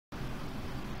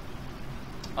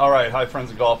All right, hi friends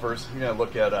and golfers. We're gonna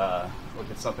look at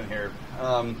something here.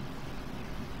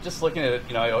 Just looking at it,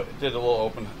 I did a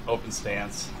little open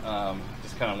stance.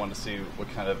 Just kind of wanted to see what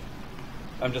kind of.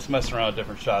 I'm just messing around with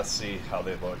different shots, see how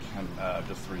they look, and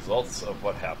just the results of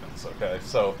what happens. Okay,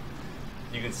 so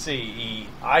you can see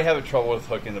I have trouble with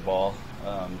hooking the ball.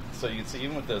 So you can see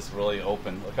even with this really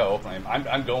open. Look how open I am.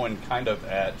 I'm going kind of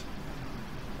at.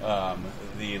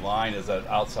 The line is that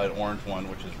outside orange one,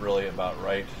 which is really about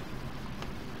right.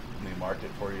 Let me mark it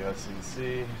for you guys so you can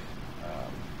see. If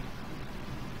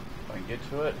I can get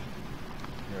to it.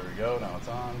 Here we go. Now it's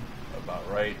on. About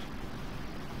right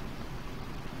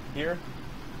here.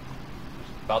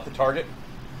 About the target.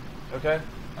 Okay.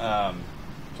 So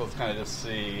let's kind of just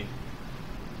see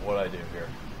what I do here.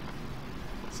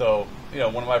 So,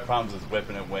 one of my problems is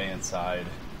whipping it way inside,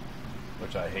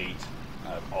 which I hate.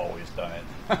 I've always done it.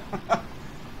 I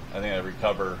think I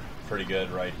recover pretty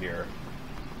good right here.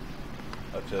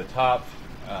 Up to the top,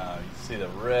 you see the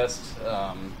wrist.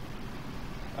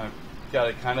 I've got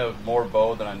it kind of more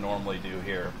bow than I normally do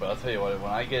here, but I'll tell you what,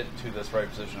 when I get to this right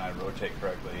position, I rotate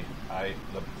correctly,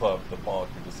 the ball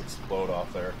can just explode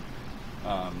off there.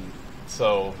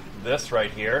 So this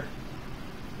right here,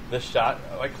 this shot,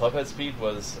 my club head speed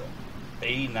was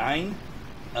 89.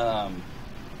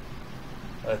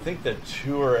 I think the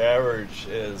tour average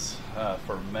is,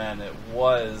 for men, it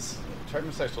was,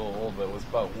 Trackman Golf a little bit, was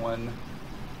about 1,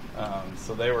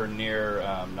 so they were near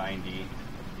 90,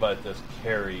 but this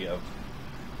carry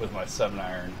with my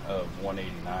 7-iron of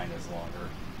 189 is longer.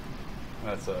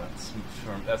 That's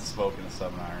smoking a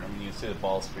 7-iron. I mean, you can see the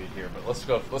ball speed here, but let's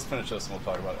finish this and we'll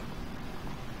talk about it.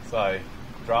 So I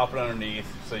drop it underneath,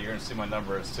 so you're going to see my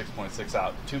number is 6.6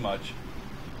 out, too much,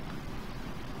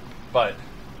 but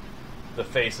the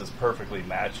face is perfectly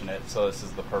matching it, so this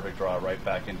is the perfect draw right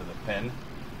back into the pin.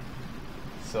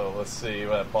 So let's see,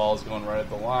 that ball is going right at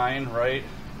the line, right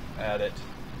at it,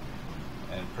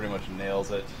 and pretty much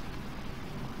nails it.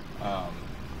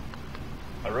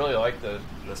 I really like the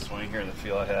swing here in the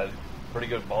feel. I had pretty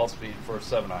good ball speed for a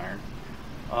 7-iron.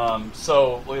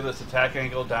 So look at this attack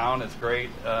angle down, it's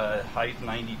great. Height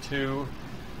 92.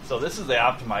 So this is the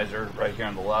optimizer right here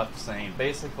on the left, saying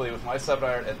basically with my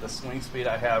 7-iron at the swing speed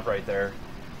I have right there,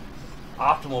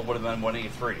 optimal would have been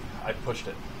 183. I pushed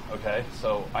it, okay?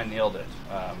 So I nailed it.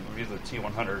 I'm using the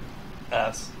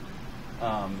T100S.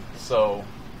 So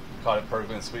caught it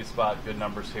perfectly in the sweet spot, good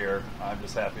numbers here. I'm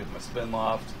just happy with my spin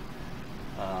loft.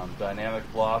 Dynamic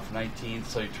loft, 19.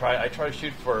 So I try to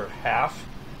shoot for half.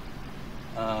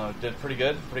 Did pretty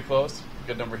good, pretty close.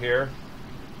 Good number here.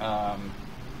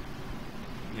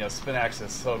 Spin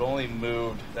axis, so it only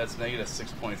moved, that's negative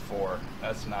 6.4.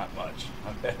 That's not much.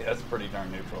 Okay, that's pretty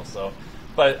darn neutral. So,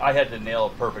 but I had to nail a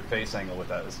perfect face angle with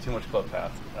that. It's too much club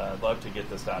path. I'd love to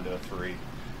get this down to a 3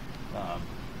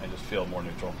 and just feel more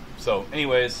neutral. So,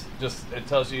 anyways, it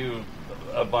tells you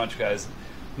a bunch, guys.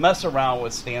 Mess around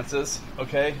with stances,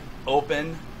 okay?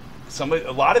 Open.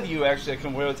 A lot of you actually that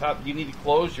come way to the top, you need to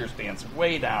close your stance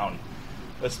way down,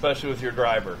 especially with your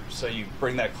driver, so you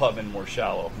bring that club in more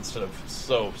shallow instead of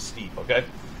so steep, okay?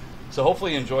 So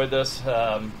hopefully you enjoyed this.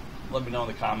 Let me know in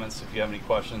the comments if you have any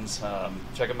questions.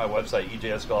 Check out my website,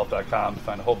 ejsgolf.com,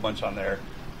 find a whole bunch on there.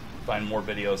 Find more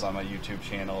videos on my YouTube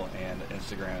channel and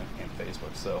Instagram and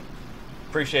Facebook. So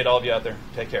appreciate all of you out there.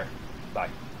 Take care. Bye.